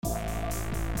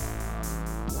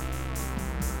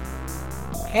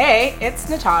Hey, it's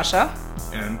Natasha.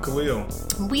 And Khalil.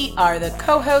 We are the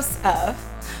co-hosts of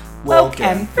Woke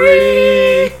and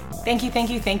Free. Thank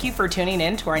you for tuning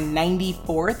in to our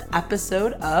 94th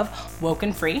episode of Woke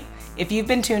and Free. If you've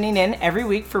been tuning in every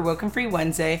week for Woke and Free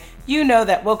Wednesday, you know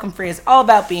that Woke and Free is all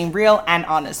about being real and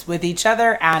honest with each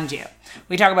other and you.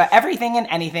 We talk about everything and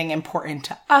anything important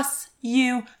to us,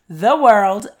 you, the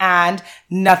world, and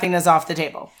nothing is off the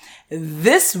table.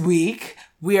 This week,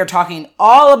 we are talking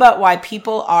all about why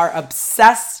people are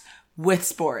obsessed with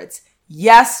sports.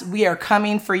 Yes, we are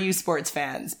coming for you sports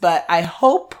fans, but we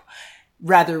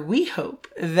hope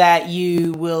that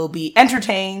you will be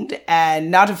entertained and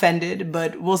not offended,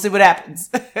 but we'll see what happens.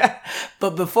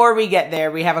 But before we get there,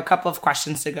 we have a couple of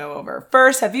questions to go over.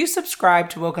 First, have you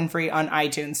subscribed to Woke and Free on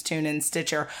iTunes, TuneIn,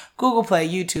 Stitcher, Google Play,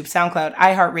 YouTube, SoundCloud,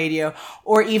 iHeartRadio,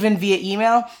 or even via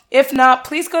email? If not,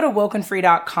 please go to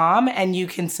wokeandfree.com and you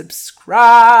can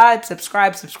subscribe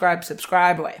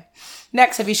away.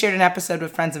 Next, have you shared an episode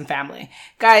with friends and family?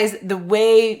 Guys, the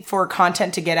way for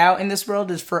content to get out in this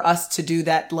world is for us to do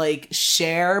that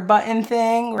share button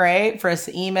thing, right? For us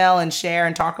to email and share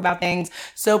and talk about things.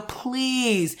 So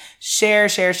please share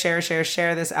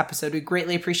this episode. We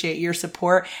greatly appreciate your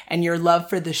support and your love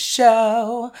for the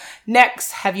show.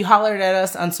 Next, have you hollered at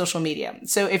us on social media?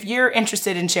 So if you're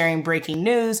interested in sharing breaking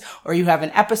news, or you have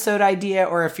an episode idea,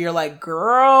 or if you're like,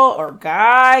 girl or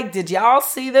guy, did y'all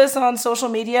see this on social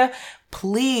media?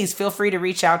 Please feel free to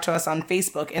reach out to us on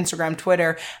Facebook, Instagram,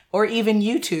 Twitter, or even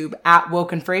YouTube at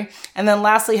Woke and Free. And then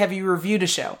lastly, have you reviewed a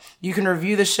show? You can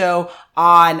review the show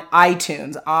on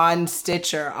iTunes, on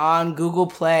Stitcher, on Google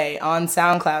Play, on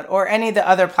SoundCloud, or any of the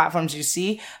other platforms you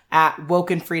see at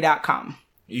wokeandfree.com.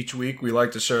 Each week, we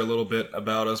like to share a little bit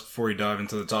about us before we dive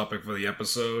into the topic for the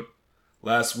episode.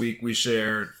 Last week, we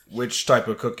shared which type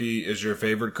of cookie is your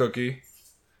favorite cookie.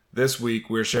 This week,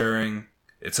 we're sharing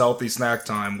it's healthy snack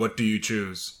time. What do you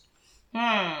choose?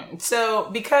 So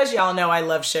because y'all know I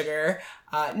love sugar,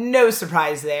 no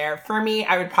surprise there. For me,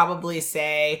 I would probably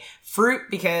say fruit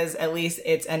because at least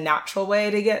it's a natural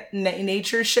way to get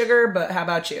nature's sugar. But how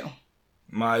about you?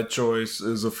 My choice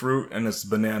is a fruit and it's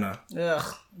banana.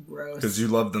 Ugh, gross. Because you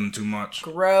love them too much.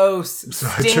 Gross. So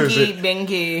Stinky,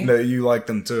 binky. No, you like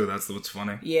them too. That's what's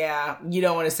funny. Yeah, you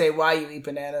don't want to say why you eat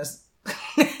bananas.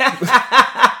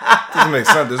 Doesn't make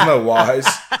sense. There's no whys.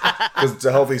 Because it's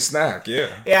a healthy snack, yeah.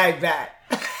 Yeah, I bet.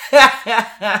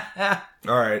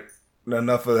 All right.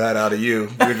 Enough of that out of you.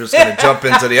 We're just going to jump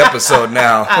into the episode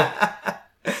now.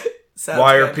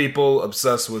 Why are people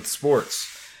obsessed with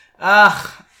sports?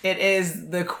 It is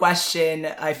the question,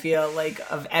 I feel like,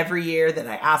 of every year that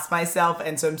I ask myself.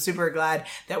 And so I'm super glad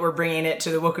that we're bringing it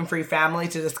to the Woke and Free family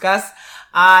to discuss.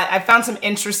 I found some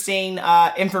interesting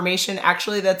information,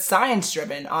 actually, that's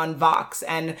science-driven on Vox.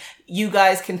 And you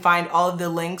guys can find all of the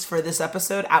links for this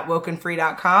episode at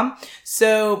wokeandfree.com.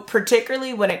 So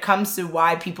particularly when it comes to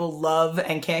why people love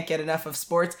and can't get enough of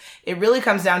sports, it really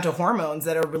comes down to hormones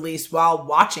that are released while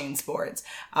watching sports.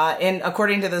 And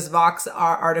according to this Vox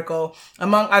article,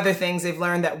 among other things, they've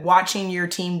learned that watching your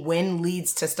team win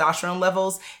leads testosterone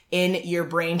levels in your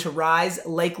brain to rise,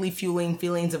 likely fueling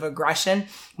feelings of aggression,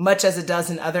 much as it does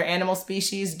in other animal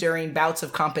species during bouts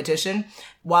of competition.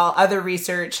 While other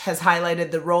research has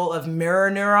highlighted the role of mirror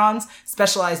neurons,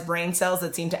 specialized brain cells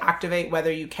that seem to activate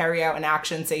whether you carry out an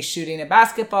action, say shooting a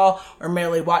basketball, or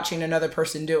merely watching another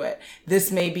person do it. This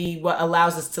may be what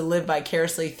allows us to live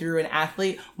vicariously through an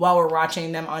athlete while we're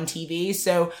watching them on TV.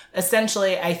 So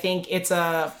essentially, I think it's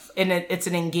an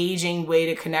engaging way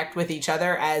to connect with each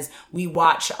other as we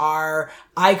watch our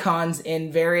icons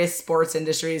in various sports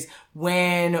industries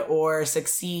win or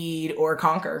succeed or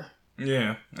conquer.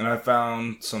 Yeah, and I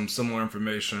found some similar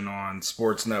information on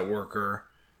Sports Networker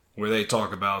where they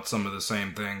talk about some of the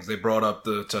same things. They brought up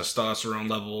the testosterone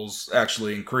levels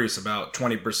actually increase about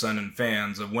 20% in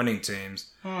fans of winning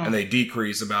teams, and they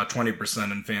decrease about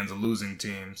 20% in fans of losing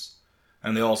teams.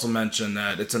 And they also mentioned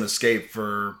that it's an escape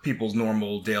for people's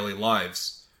normal daily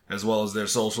lives, as well as their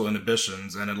social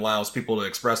inhibitions, and it allows people to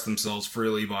express themselves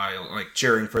freely by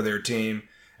cheering for their team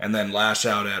and then lash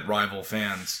out at rival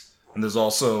fans. And there's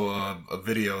also a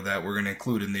video that we're going to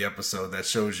include in the episode that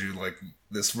shows you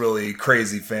this really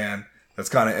crazy fan that's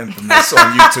kind of infamous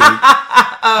on YouTube.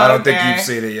 I don't think you've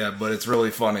seen it yet, but it's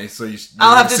really funny. So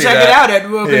I'll have to check it out at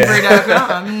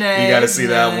wokenfree.com. Nice, you got to see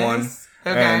that one.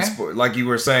 Okay. And like you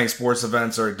were saying, sports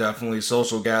events are definitely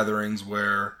social gatherings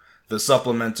where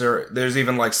there's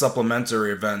even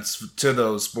supplementary events to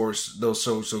those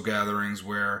social gatherings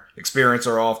where experience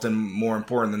are often more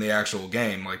important than the actual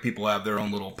game. Like people have their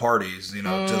own little parties,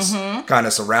 just kind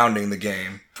of surrounding the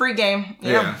game. Pre-game.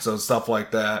 Yeah. So stuff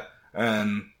like that.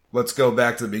 And let's go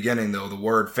back to the beginning, though. The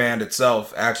word fan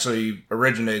itself actually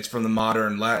originates from the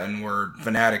modern Latin word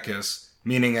fanaticus,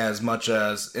 meaning as much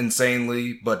as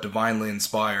insanely but divinely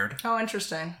inspired. Oh,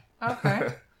 interesting.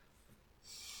 Okay.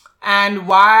 And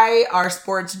why are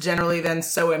sports generally then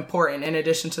so important, in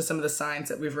addition to some of the science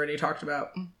that we've already talked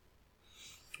about?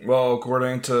 Well,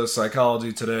 according to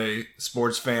Psychology Today,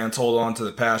 sports fans hold on to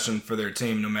the passion for their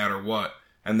team no matter what.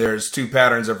 And there's two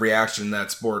patterns of reaction that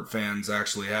sport fans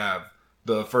actually have.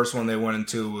 The first one they went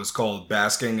into was called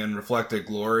basking in reflected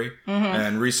glory. Mm-hmm.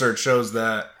 And research shows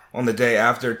that on the day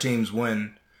after teams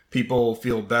win, people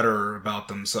feel better about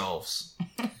themselves.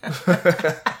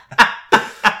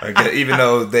 Even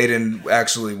though they didn't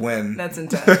actually win. That's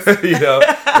intense.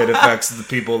 It affects the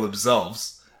people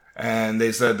themselves. And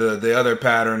they said the other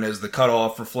pattern is the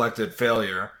cutoff reflected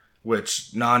failure,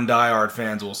 which non-diehard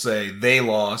fans will say they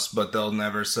lost, but they'll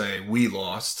never say we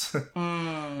lost.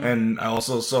 And I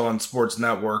also saw on Sports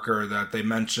Networker that they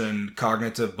mentioned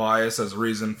cognitive bias as a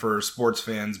reason for sports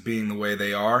fans being the way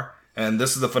they are. And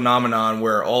this is the phenomenon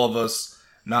where all of us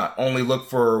not only look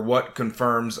for what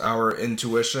confirms our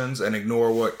intuitions and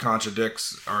ignore what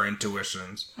contradicts our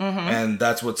intuitions. Mm-hmm. And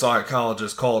that's what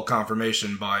psychologists call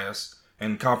confirmation bias.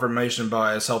 And confirmation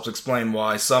bias helps explain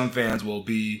why some fans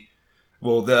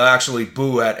they'll actually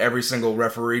boo at every single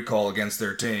referee call against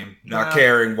their team, not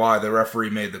caring why the referee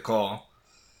made the call.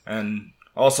 And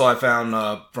also I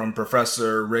found from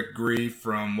Professor Rick Grief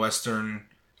from Western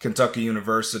Kentucky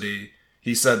University,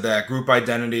 he said that group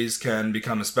identities can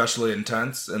become especially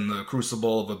intense in the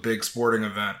crucible of a big sporting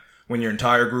event when your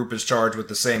entire group is charged with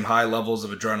the same high levels of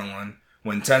adrenaline,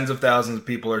 when tens of thousands of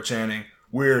people are chanting,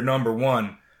 "We're number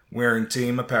one," wearing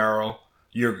team apparel.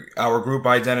 Our group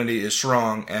identity is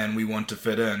strong and we want to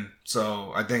fit in.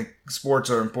 So I think sports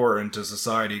are important to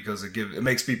society because it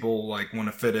makes people want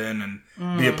to fit in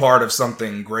and be a part of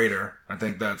something greater. I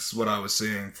think that's what I was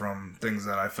seeing from things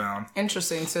that I found.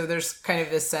 Interesting. So there's kind of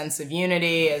this sense of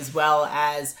unity as well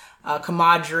as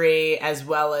camaraderie, as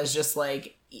well as just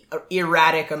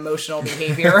erratic emotional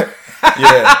behavior.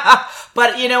 Yeah.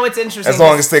 But it's interesting. As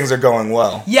long as things are going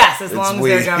well. Yes, as long as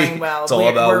they're going well. It's all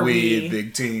about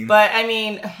big team. But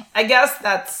I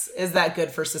guess is that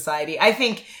good for society? I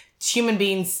think human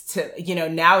beings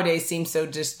nowadays seem so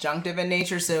disjunctive in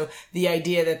nature. So the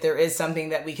idea that there is something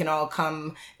that we can all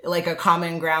come, a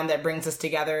common ground that brings us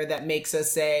together, that makes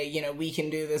us say, we can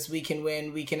do this, we can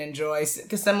win, we can enjoy.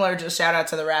 Similar to shout out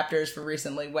to the Raptors for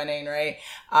recently winning, right?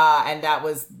 And that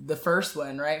was the first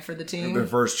win, right, for the team? The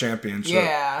first championship.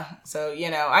 Yeah. So,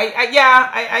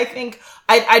 I think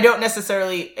I don't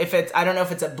necessarily, I don't know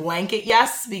if it's a blanket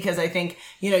yes, because I think,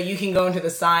 you can go into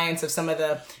the science of some of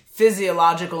the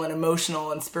physiological and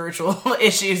emotional and spiritual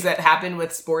issues that happen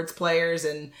with sports players,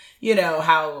 and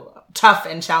how tough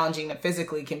and challenging it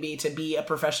physically can be to be a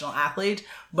professional athlete.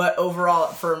 But overall,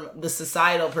 from the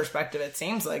societal perspective, it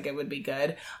seems like it would be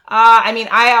good.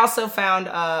 I also found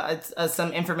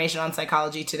some information on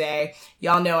Psychology Today.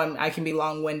 Y'all know I can be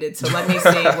long-winded, so let me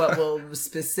see what we'll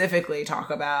specifically talk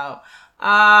about.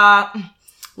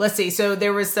 Let's see. So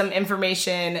there was some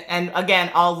information, and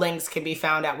again, all links can be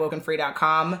found at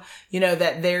wokenfree.com,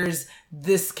 that there's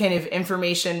this kind of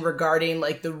information regarding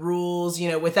the rules.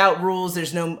 Without rules,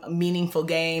 there's no meaningful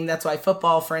game. That's why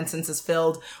football, for instance, is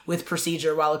filled with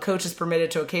procedure. While a coach is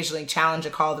permitted to occasionally challenge a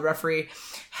call, the referees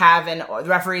have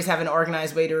an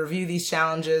organized way to review these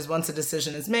challenges. Once a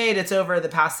decision is made, it's over. The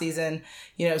past season,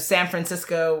 San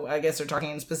Francisco, I guess they're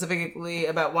talking specifically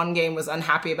about one game, was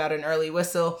unhappy about an early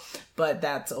whistle, but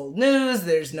that's old news.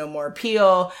 There's no more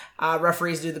appeal.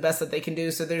 Referees do the best that they can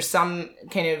do. So there's some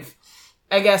kind of,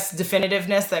 I guess,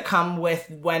 definitiveness that come with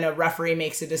when a referee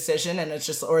makes a decision, and it's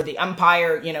just, or the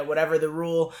umpire, whatever the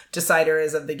rule decider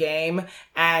is of the game.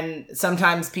 And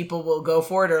sometimes people will go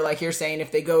for it, or like you're saying,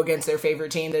 if they go against their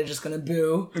favorite team, they're just going to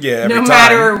boo. Yeah, no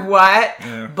matter what.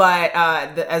 Yeah. But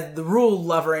as the rule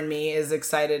lover in me is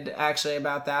excited actually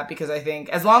about that, because I think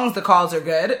as long as the calls are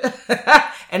good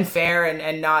and fair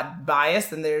and not biased,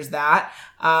 then there's that.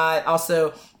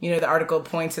 Also, the article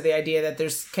points to the idea that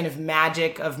there's kind of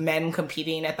magic of men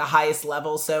competing at the highest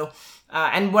level. So,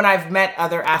 and when I've met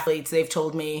other athletes, they've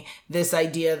told me this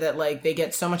idea that they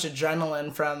get so much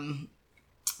adrenaline from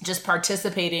just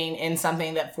participating in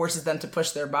something that forces them to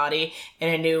push their body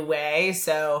in a new way.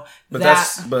 So,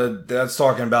 that's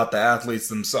talking about the athletes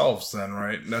themselves then,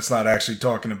 right? That's not actually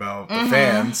talking about the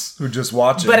fans who just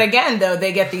watch it. But again, though,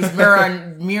 they get these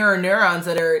mirror neurons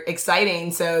that are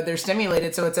exciting. So they're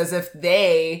stimulated. So it's as if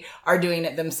they are doing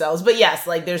it themselves. But yes,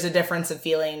 there's a difference of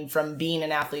feeling from being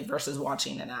an athlete versus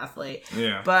watching an athlete.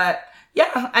 Yeah. But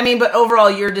yeah, but overall,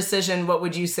 your decision, what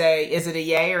would you say? Is it a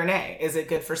yay or nay? Is it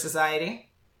good for society?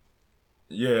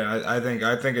 Yeah, I think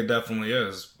it definitely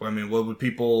is. I mean, what would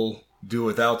people do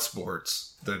without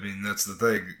sports? I mean, that's the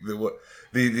thing.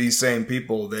 These same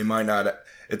people, they might not.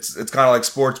 It's kind of like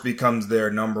sports becomes their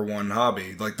number one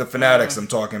hobby. Like the fanatics I'm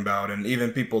talking about, and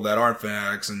even people that aren't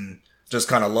fanatics and just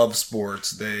kind of love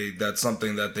sports. That's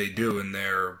something that they do in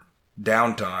their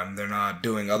downtime. They're not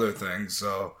doing other things,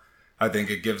 so I think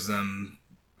it gives them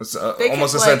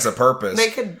almost a sense of purpose. They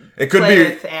could play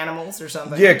with animals or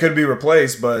something. Yeah, it could be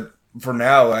replaced, but for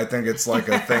now, I think it's like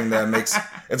a thing that makes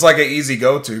it's like an easy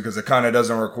go-to because it kind of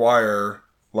doesn't require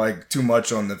like too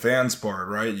much on the fans' part,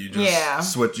 right? You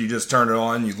just switch, you just turn it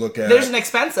on, you look at. There's an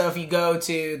expense though if you go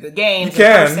to the games. You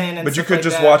can, but you could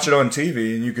just watch it on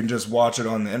TV, and you can just watch it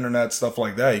on the internet, stuff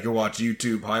like that. You can watch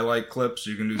YouTube highlight clips.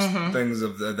 You can do things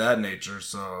of that nature.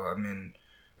 So I mean.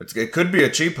 It could be a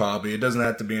cheap hobby. It doesn't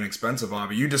have to be an expensive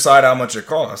hobby. You decide how much it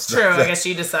costs. True, I guess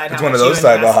you decide how much. It's one of those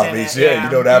type of hobbies. Yeah,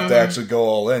 you don't have to actually go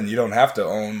all in. You don't have to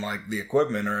own like the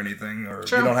equipment or anything, or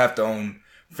you don't have to own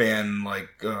fan like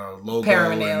logo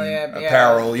and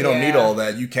apparel. You don't need all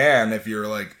that. You can if you're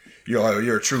like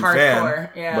you're a true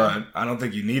hardcore, fan. But I don't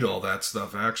think you need all that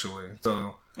stuff actually.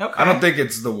 So I don't think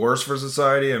it's the worst for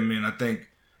society. I mean, I think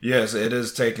yes, it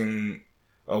is taking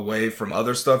away from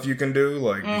other stuff you can do.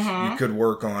 Like you could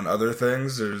work on other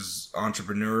things. There's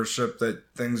entrepreneurship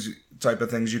type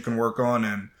of things you can work on,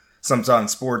 and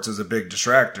sometimes sports is a big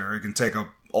distractor. It can take up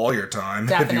all your time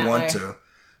if you want to.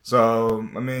 So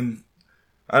I mean,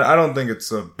 I don't think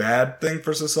it's a bad thing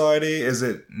for society. Is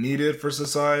it needed for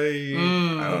society?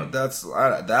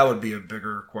 That would be a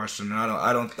bigger question.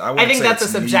 I think that's a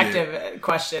subjective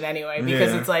question anyway,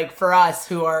 because it's like for us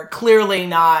who are clearly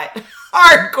not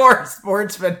hardcore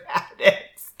sports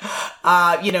fanatics,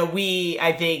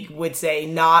 I think would say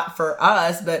not for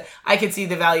us, but I could see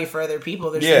the value for other people.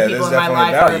 There's some people in my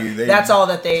life where that's all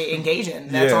that they engage in.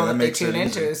 That's all that they tune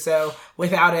into. So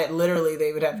without it, literally,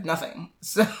 they would have nothing.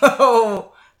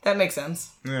 So that makes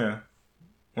sense. Yeah.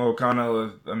 Well, kind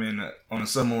of, I mean, on a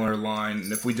similar line,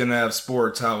 if we didn't have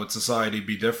sports, how would society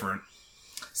be different?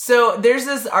 So there's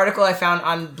this article I found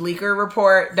on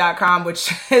BleacherReport.com,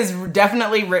 which is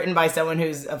definitely written by someone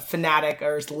who's a fanatic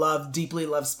or deeply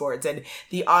loves sports. And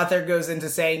the author goes into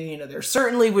saying, there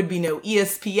certainly would be no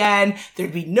ESPN.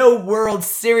 There'd be no World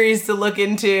Series to look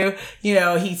into.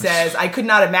 He says, I could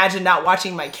not imagine not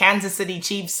watching my Kansas City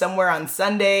Chiefs somewhere on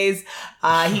Sundays.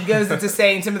 He goes into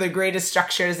saying some of the greatest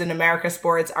structures in America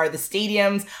sports are the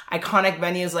stadiums, iconic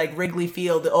venues like Wrigley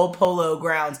Field, the old Polo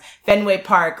Grounds, Fenway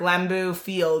Park, Lambeau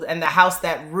Field, and the house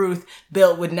that Ruth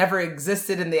built would never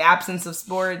existed in the absence of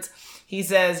sports. He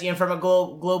says, from a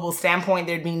global standpoint,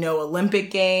 there'd be no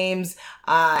Olympic Games.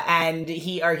 And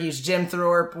he argues Jim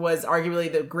Thorpe was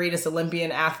arguably the greatest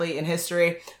Olympian athlete in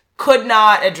history. Could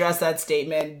not address that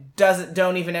statement.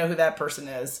 Don't even know who that person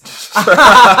is.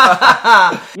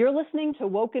 You're listening to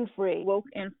Woke and Free. Woke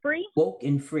and Free. Woke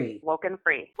and Free. Woke and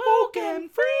Free. Woke and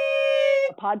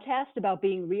Free. A podcast about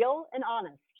being real and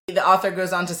honest. The author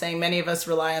goes on to saying, many of us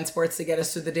rely on sports to get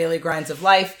us through the daily grinds of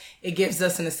life. It gives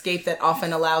us an escape that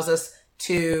often allows us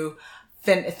to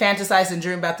fantasize and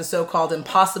dream about the so-called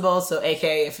impossible. So,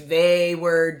 aka if they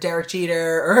were Derek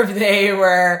Jeter, or if they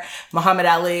were Muhammad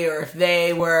Ali, or if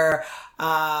they were,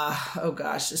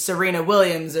 Serena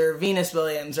Williams or Venus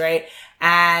Williams, right?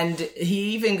 And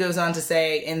he even goes on to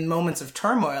say, in moments of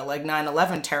turmoil, like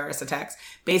 9/11 terrorist attacks,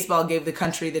 baseball gave the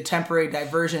country the temporary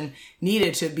diversion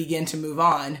needed to begin to move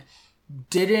on.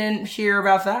 Didn't hear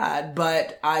about that,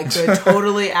 but I could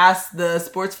totally ask the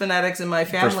sports fanatics in my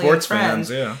family and friends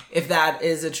if that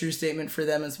is a true statement for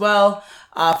them as well.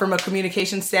 From a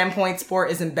communication standpoint,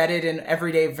 sport is embedded in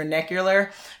everyday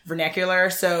vernacular.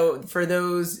 So for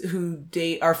those who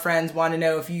date our friends want to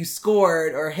know if you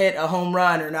scored or hit a home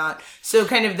run or not. So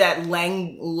kind of that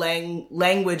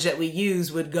language that we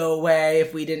use would go away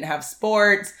if we didn't have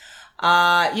sports.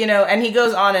 And he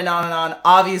goes on and on and on,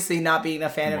 obviously not being a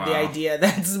fan of the idea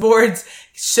that sports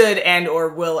should and or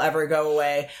will ever go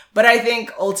away. But I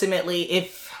think ultimately,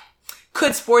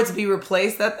 could sports be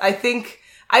replaced? I think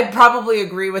I probably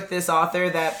agree with this author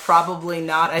that probably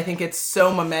not. I think it's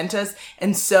so momentous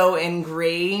and so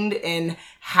ingrained in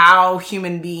how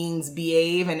human beings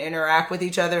behave and interact with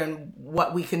each other and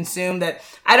what we consume that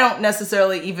I don't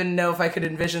necessarily even know if I could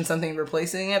envision something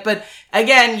replacing it. But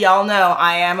again, y'all know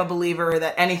I am a believer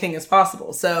that anything is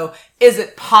possible. So is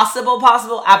it possible?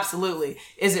 Absolutely.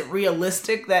 Is it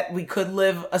realistic that we could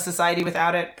live a society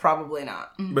without it? Probably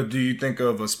not. But do you think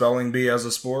of a spelling bee as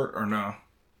a sport or no?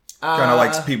 Kind of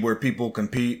like where people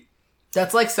compete.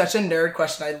 That's like such a nerd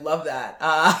question. I love that.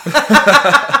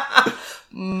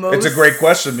 It's a great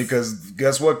question because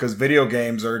guess what? Because video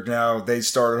games are now, they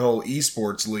started a whole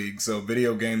esports league, so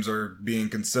video games are being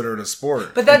considered a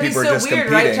sport. But that'd be People so are just weird,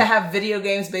 competing. right? To have video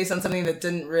games based on something that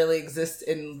didn't really exist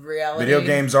in reality. Video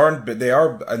games aren't, but they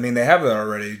are. I mean, they have that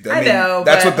already. I mean, know,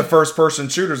 that's but- what the first-person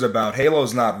shooter's about.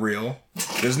 Halo's not real.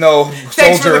 There's no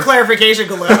Thanks for the soldier. clarification,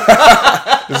 Khalil.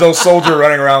 There's no soldier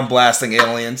running around blasting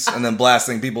aliens and then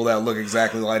blasting people that look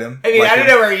exactly like him. I mean, Like I don't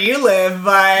him. know where you live,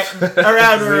 but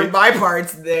around where my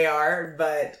parts they are.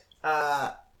 But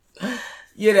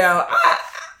you know,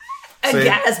 I See?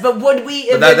 guess. But would we?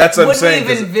 But that's what I'm saying,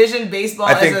 we 'cause envision baseball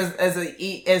I think- as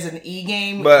an e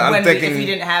game? But I'm if thinking- we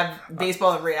didn't have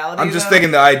baseball in reality. I'm just though?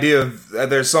 thinking the idea of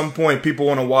there's some point people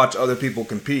want to watch other people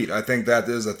compete. I think that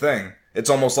is a thing. It's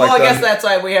almost like Well, I them- guess that's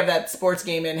why we have that sports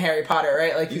game in Harry Potter,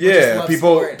 right? Like people just yeah, love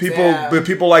people, sports. but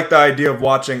people like the idea of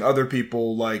watching other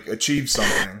people like achieve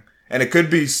something. And it could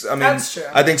be, I mean, That's true.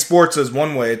 I think sports is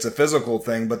one way, it's a physical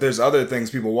thing, but there's other things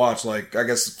people watch, like, I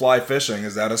guess fly fishing,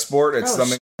 is that a sport? It's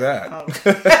something like that.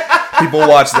 People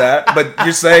watch that, but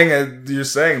you're saying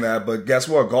that, but guess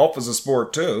what? Golf is a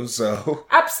sport too, so.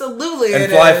 Absolutely, And it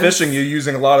fly is. fishing, you're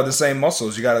using a lot of the same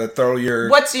muscles. You gotta throw your.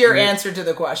 What's your answer to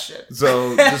the question?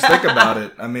 So just think about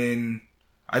it. I mean,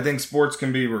 I think sports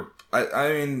can be.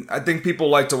 I think people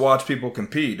like to watch people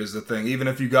compete. Is the thing. Even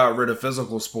if you got rid of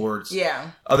physical sports,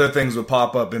 Yeah. other things would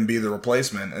pop up and be the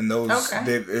replacement. And those,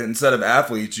 Okay. instead of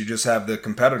athletes, you just have the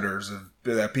competitors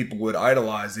that people would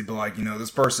idolize. They'd be like,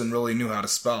 this person really knew how to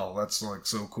spell. That's like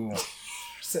so cool.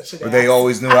 Such an Or they ass.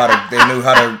 always knew how to. They knew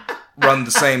how to run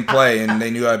the same play, and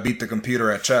they knew how to beat the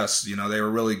computer at chess. They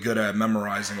were really good at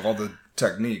memorizing all the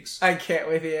techniques. I can't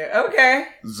with you. Okay.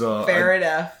 So Fair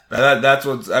enough. That's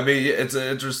what I mean. It's an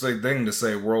interesting thing to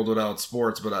say, world without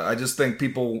sports, but I just think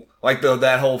people like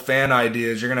that whole fan idea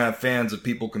is you're gonna have fans of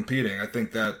people competing. I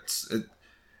think that's it.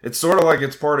 It's sort of like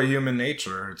it's part of human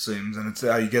nature, it seems, and it's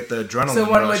how you get the adrenaline. So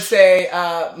one rush. would say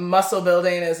muscle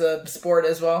building is a sport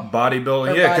as well.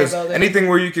 Bodybuilding, Or yeah, because bodybuilding. anything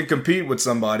where you can compete with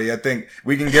somebody, I think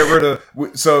we can get rid of.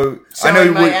 So I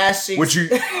Showing know my ass cheeks. what you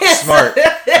smart.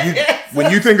 When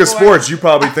you think of sports, you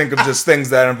probably think of just things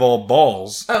that involve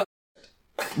balls. Oh.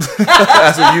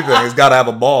 That's what you think. It's got to have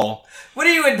a ball. What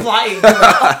are you implying?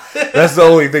 What That's the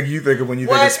only thing you think of when you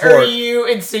think of are sport. you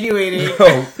insinuating?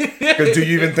 Because do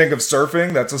you even think of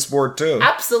surfing? That's a sport too.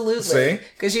 Absolutely. See?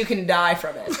 Because you can die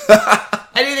from it.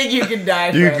 Anything you can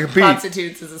die You from can compete.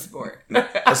 constitutes as a sport.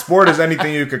 A sport is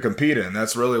anything you could compete in.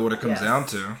 That's really what it comes Yes. down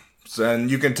to. So, and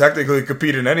you can technically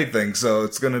compete in anything. So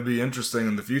it's going to be interesting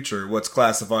in the future what's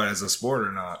classified as a sport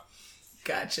or not.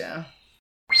 Gotcha.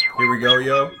 Here we go,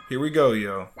 yo. Here we go,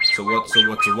 yo. So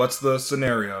what's the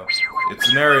scenario? It's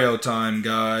scenario time,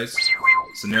 guys.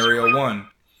 Scenario 1.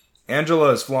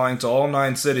 Angela is flying to all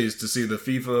 9 cities to see the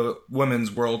FIFA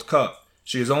Women's World Cup.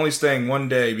 She is only staying 1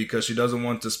 day because she doesn't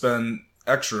want to spend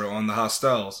extra on the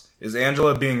hostels. Is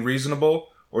Angela being reasonable,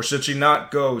 or should she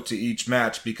not go to each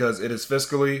match because it is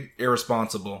fiscally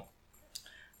irresponsible?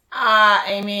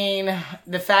 I mean,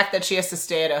 the fact that she has to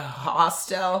stay at a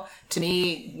hostel, to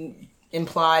me,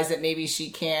 implies that maybe she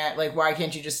can't, like, why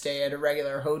can't you just stay at a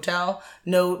regular hotel?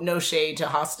 No shade to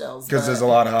hostels. Because but- there's a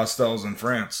lot of hostels in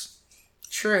France.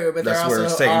 True, but there That's where also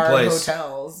it's taking are place.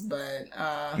 hotels, but...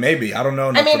 Maybe. I don't know I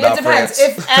enough mean, it about depends.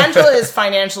 France. If Angela is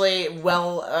financially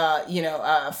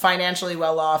financially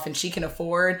well off, and she can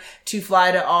afford to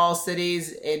fly to all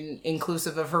cities,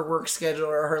 inclusive of her work schedule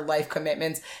or her life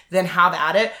commitments, then have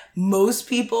at it. Most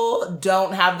people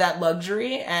don't have that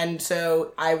luxury, and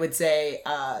so I would say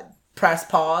press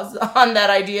pause on that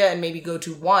idea and maybe go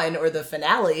to one or the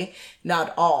finale,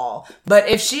 not all. But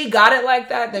if she got it like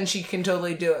that, then she can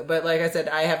totally do it. But like I said,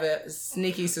 I have a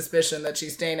sneaky suspicion that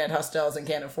she's staying at hostels and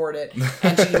can't afford it,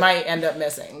 and she might end up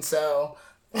missing. So,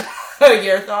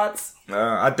 your thoughts?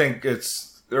 I think it's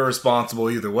irresponsible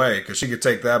either way, because she could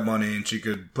take that money and she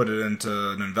could put it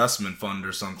into an investment fund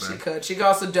or something. She could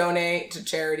also donate to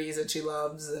charities that she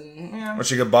loves, and Or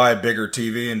she could buy a bigger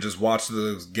TV and just watch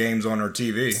the games on her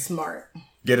TV. smart.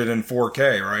 Get it in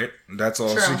 4K, right? That's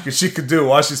all True. she could do.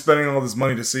 Why is she spending all this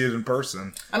money to see it in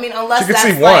person? I mean, unless She could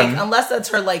that's see one. unless that's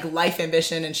her life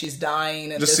ambition, and she's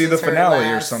dying, and Just this see the is her finale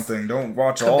or last something. Don't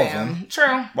watch all of kabam. them.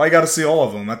 True. Why you got to see all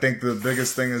of them? I think the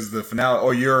biggest thing is the finale.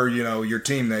 Or your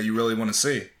team that you really want to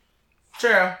see.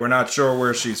 True. We're not sure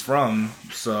where she's from,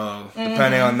 so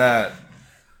depending on that,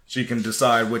 she can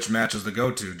decide which matches to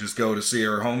go to. Just go to see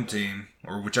her home team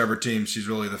or whichever team she's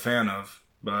really the fan of.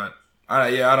 But I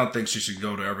don't think she should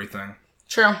go to everything.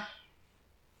 True.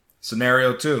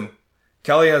 Scenario 2.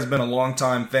 Kelly has been a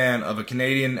longtime fan of a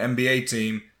Canadian NBA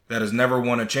team that has never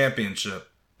won a championship.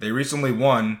 They recently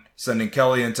won, sending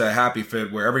Kelly into a happy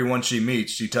fit where everyone she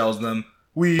meets, she tells them,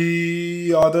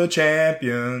 We are the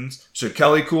champions. Should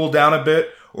Kelly cool down a bit,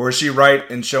 or is she right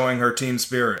in showing her team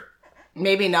spirit?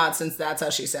 Maybe not, since that's how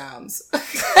she sounds.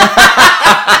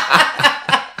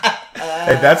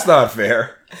 Hey, that's not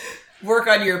fair. Work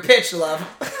on your pitch, love.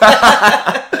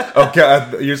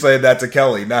 Okay, you're saying that to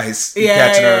Kelly. Nice.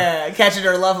 Catching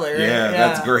her lovely, right? Yeah,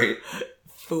 that's great.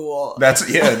 Fool. That's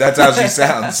how she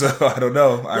sounds. So I don't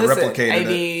know. I replicated it. I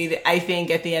mean, I think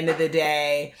at the end of the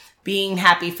day, being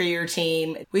happy for your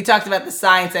team. We talked about the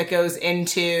science that goes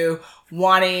into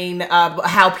wanting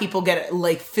how people get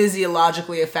like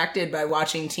physiologically affected by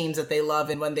watching teams that they love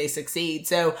and when they succeed.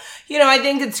 So, I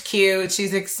think it's cute.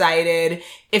 She's excited.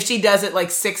 If she does it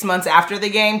like 6 months after the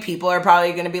game, people are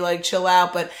probably going to be like, chill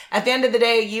out. But at the end of the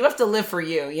day, you have to live for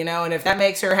you, and if that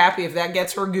makes her happy, if that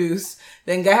gets her goose,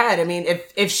 then go ahead. I mean,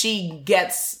 if she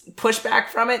gets pushback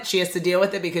from it, she has to deal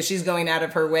with it because she's going out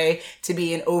of her way to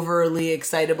be an overly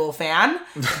excitable fan.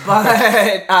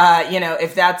 But,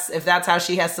 if that's how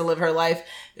she has to live her life,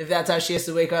 if that's how she has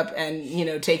to wake up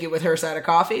and, take it with her side of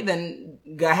coffee, then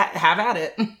go have at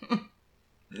it.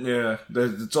 Yeah,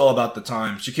 it's all about the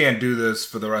time. She can't do this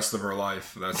for the rest of her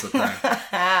life. That's the thing.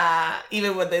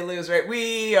 Even when they lose, right?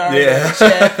 We are the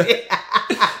champions.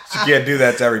 She can't do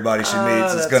that to everybody she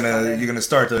meets. Funny. You're gonna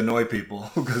start to annoy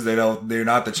people because they're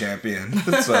not the champion.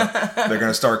 So they're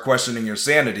gonna start questioning your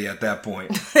sanity at that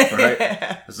point,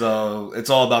 right? So it's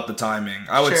all about the timing.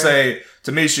 I would say,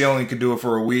 to me, she only could do it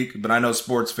for a week, but I know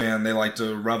sports fans, they like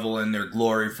to revel in their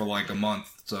glory for like a month.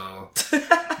 So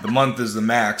the month is the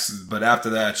max, but after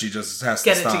that, she just has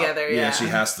to stop. Get it together, yeah. She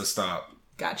has to stop.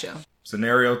 Gotcha.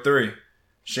 Scenario 3.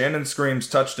 Shannon screams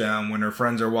touchdown when her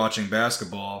friends are watching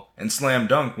basketball and slam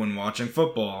dunk when watching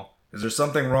football. Is there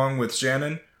something wrong with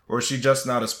Shannon, or is she just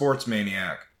not a sports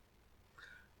maniac?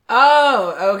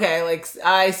 Oh, okay. Like,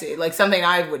 I see. Like something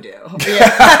I would do.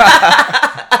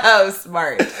 Yeah. Oh,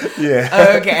 smart.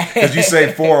 Yeah. Okay. Because you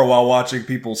say 4 while watching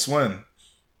people swim.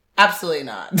 Absolutely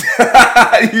not.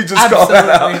 You just call that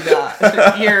out. Absolutely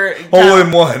not. You're hole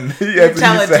in one. You're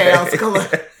telling tales.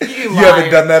 You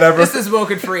haven't done that ever? This is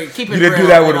woken free. Keep it real. You didn't do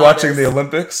that when watching the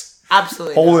Olympics?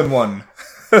 Absolutely Hole not. in one.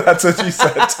 That's what you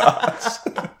said, Tosh.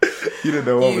 You didn't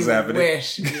know what was happening. You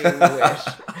wish.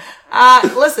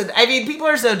 Listen, I mean, people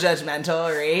are so judgmental,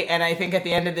 right? And I think at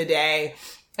the end of the day,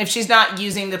 if she's not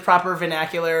using the proper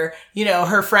vernacular,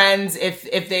 her friends,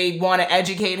 if they want to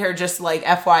educate her, just like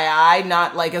FYI,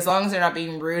 not like, as long as they're not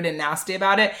being rude and nasty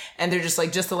about it, and they're just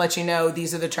like, just to let you know,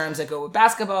 these are the terms that go with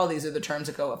basketball, these are the terms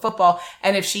that go with football.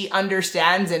 And if she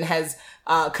understands and has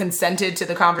consented to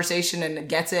the conversation and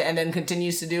gets it and then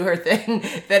continues to do her thing,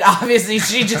 then obviously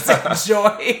she just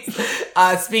enjoys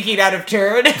speaking out of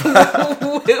turn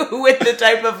with the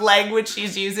type of language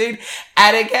she's using.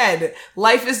 And again,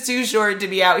 life is too short to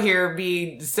be out here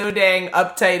being so dang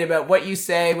uptight about what you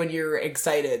say when you're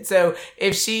excited. So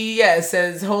if she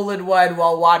says hole in one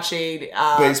while watching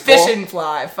fishing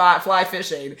fly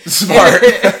fishing. Smart.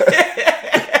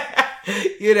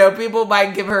 People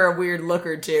might give her a weird look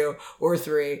or 2 or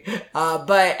 3.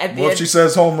 But at the end, she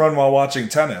says home run while watching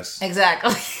tennis.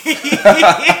 Exactly.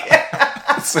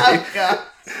 Oh, God.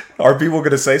 Are people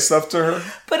going to say stuff to her?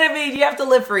 But I mean, you have to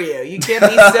live for you. You can't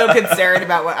be so concerned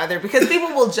about because people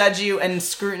will judge you and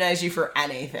scrutinize you for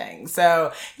anything.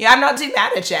 So I'm not too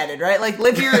mad at Shannon, right? Like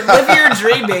live your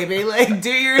dream, baby. Like do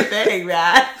your thing,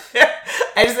 man.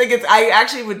 I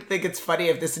actually would think it's funny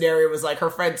if the scenario was like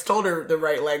her friends told her the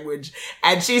right language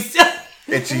and she still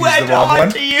went on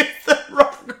to use the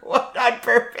wrong one on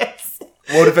purpose.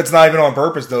 What if it's not even on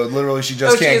purpose though? Literally, she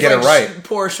just can't get it right.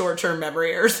 Poor short-term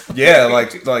memory or something. Yeah,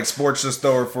 like sports just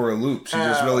throw her for a loop. She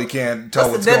just really can't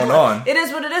tell what's going on. It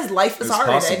is what it is. Life is hard.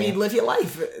 Possible. I mean, live your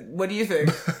life. What do you think?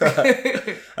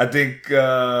 I think.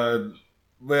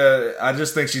 I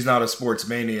just think she's not a sports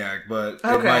maniac, but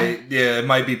it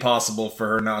might be possible for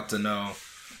her not to know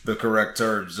the correct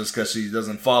terms just because she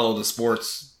doesn't follow the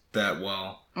sports that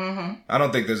well. Mm-hmm. I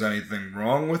don't think there's anything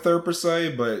wrong with her per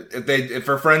se, but if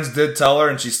her friends did tell her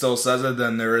and she still says it,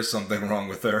 then there is something wrong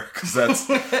with her because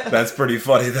that's pretty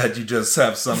funny that you just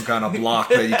have some kind of block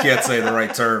that you can't say the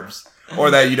right terms. Or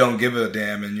that you don't give a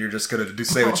damn and you're just going to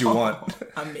say what you want.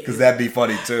 Because that'd be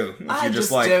funny too. If I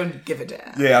just don't give a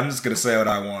damn. Yeah, I'm just going to say what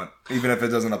I want. Even if it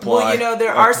doesn't apply. Well,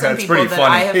 there are some people that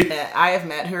I have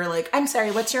met who are like, I'm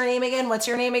sorry, what's your name again? What's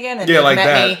your name again? And they've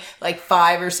met me like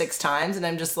 5 or 6 times and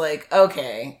I'm just like,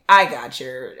 okay, I got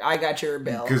your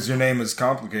bill. Because your name is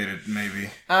complicated, maybe.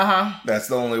 Uh-huh. That's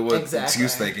the only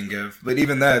excuse they can give. But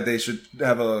even that, they should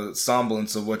have a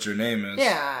semblance of what your name is.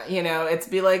 Yeah, it's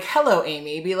be like, hello,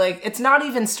 Amy. Be like, it's not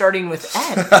even starting with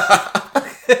N.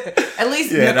 At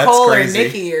least Yeah, that's Nicole or crazy.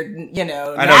 Nikki or, you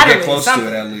know, I know, Natalie, get close something.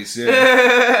 to it at least,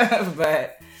 yeah.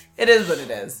 But it is what it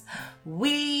is.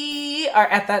 We are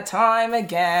at that time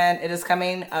again. It is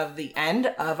coming of the end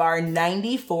of our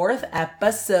 94th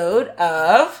episode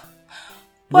of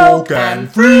Woke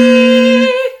and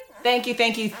Free. Thank you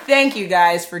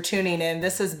guys for tuning in.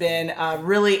 This has been a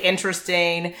really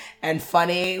interesting and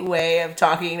funny way of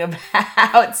talking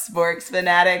about sports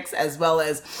fanatics as well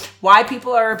as why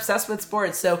people are obsessed with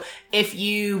sports. So if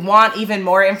you want even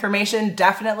more information,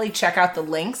 definitely check out the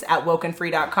links at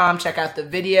wokenfree.com. Check out the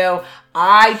video.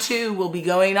 I too will be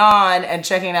going on and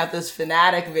checking out this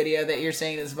fanatic video that you're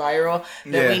saying is viral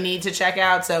that we need to check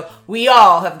out. So we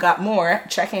all have got more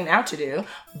checking out to do.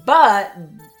 But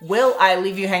will I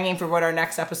leave you hanging for what our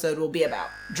next episode will be about?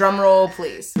 Drum roll,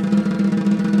 please.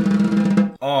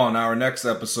 On our next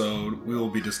episode, we will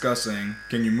be discussing,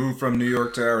 can you move from New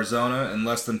York to Arizona in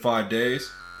less than 5 days?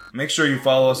 Make sure you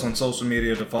follow us on social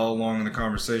media to follow along in the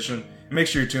conversation. Make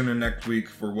sure you tune in next week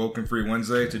for Woken Free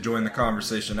Wednesday to join the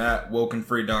conversation at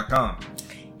wokenfree.com.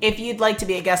 If you'd like to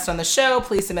be a guest on the show,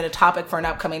 please submit a topic for an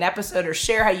upcoming episode or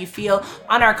share how you feel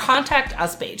on our Contact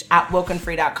Us page at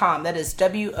wokenfree.com. That is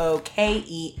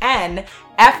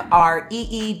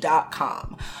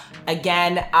WOKENFREE.com.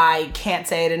 Again, I can't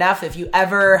say it enough. If you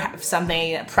ever have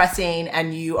something pressing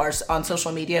and you are on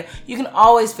social media, you can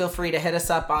always feel free to hit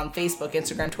us up on Facebook,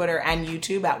 Instagram, Twitter, and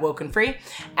YouTube at Woken Free.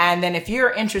 And then if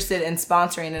you're interested in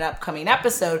sponsoring an upcoming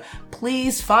episode,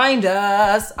 please find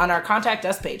us on our Contact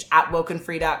Us page at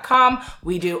wokenfree.com.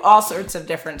 We do all sorts of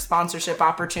different sponsorship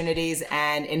opportunities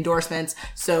and endorsements.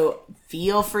 So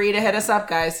feel free to hit us up,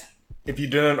 guys. If you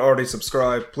didn't already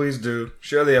subscribe, please do.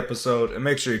 Share the episode and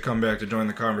make sure you come back to join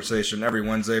the conversation every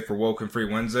Wednesday for Woken Free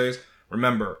Wednesdays.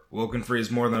 Remember, Woken Free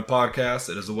is more than a podcast,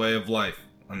 it is a way of life.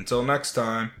 Until next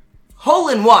time. Hole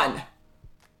in one.